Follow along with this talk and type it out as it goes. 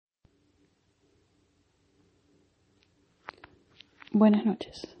Buenas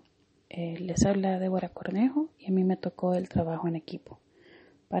noches. Les habla Débora Cornejo y a mí me tocó el trabajo en equipo.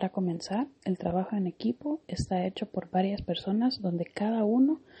 Para comenzar, el trabajo en equipo está hecho por varias personas donde cada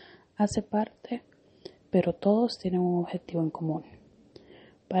uno hace parte, pero todos tienen un objetivo en común.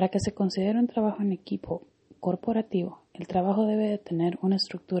 Para que se considere un trabajo en equipo corporativo, el trabajo debe de tener una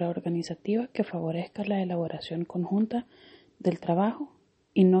estructura organizativa que favorezca la elaboración conjunta del trabajo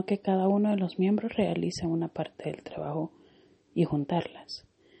y no que cada uno de los miembros realice una parte del trabajo y juntarlas.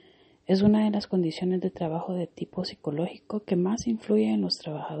 Es una de las condiciones de trabajo de tipo psicológico que más influye en los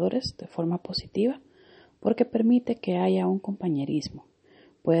trabajadores de forma positiva porque permite que haya un compañerismo.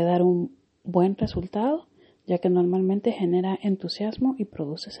 Puede dar un buen resultado ya que normalmente genera entusiasmo y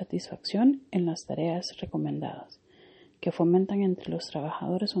produce satisfacción en las tareas recomendadas, que fomentan entre los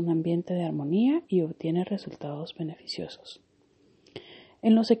trabajadores un ambiente de armonía y obtiene resultados beneficiosos.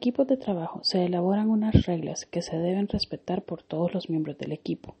 En los equipos de trabajo se elaboran unas reglas que se deben respetar por todos los miembros del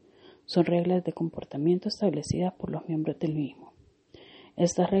equipo. Son reglas de comportamiento establecidas por los miembros del mismo.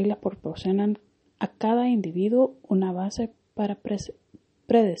 Estas reglas proporcionan a cada individuo una base para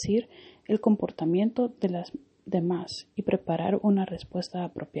predecir el comportamiento de las demás y preparar una respuesta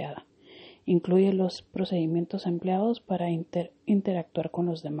apropiada. Incluye los procedimientos empleados para interactuar con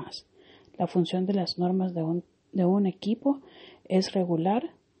los demás. La función de las normas de un equipo es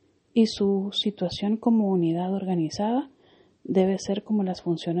regular y su situación como unidad organizada debe ser como las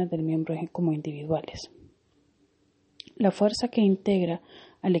funciones del miembro como individuales. La fuerza que integra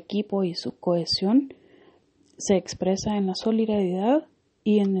al equipo y su cohesión se expresa en la solidaridad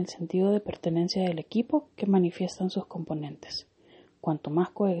y en el sentido de pertenencia del equipo que manifiestan sus componentes. Cuanto más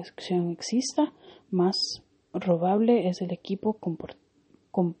cohesión exista, más probable es el equipo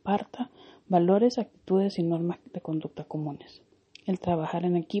comparta valores, actitudes y normas de conducta comunes. El trabajar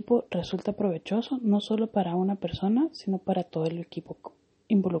en equipo resulta provechoso no solo para una persona, sino para todo el equipo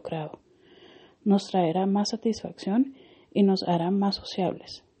involucrado. Nos traerá más satisfacción y nos hará más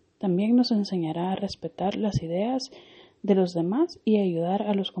sociables. También nos enseñará a respetar las ideas de los demás y ayudar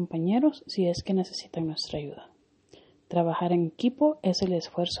a los compañeros si es que necesitan nuestra ayuda. Trabajar en equipo es el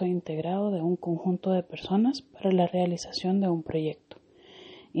esfuerzo integrado de un conjunto de personas para la realización de un proyecto.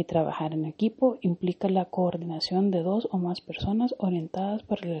 Y trabajar en equipo implica la coordinación de dos o más personas orientadas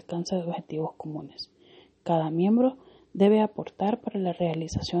para el alcance de objetivos comunes. Cada miembro debe aportar para la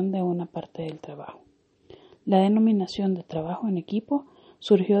realización de una parte del trabajo. La denominación de trabajo en equipo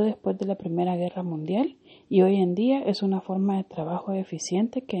surgió después de la Primera Guerra Mundial y hoy en día es una forma de trabajo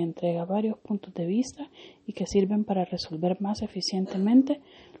eficiente que entrega varios puntos de vista y que sirven para resolver más eficientemente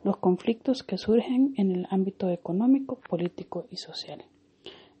los conflictos que surgen en el ámbito económico, político y social.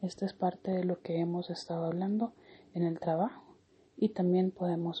 Esta es parte de lo que hemos estado hablando en el trabajo y también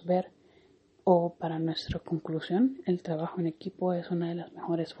podemos ver, o para nuestra conclusión, el trabajo en equipo es una de las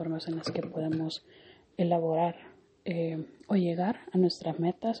mejores formas en las que podemos elaborar o llegar a nuestras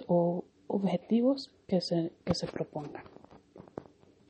metas o objetivos que se propongan.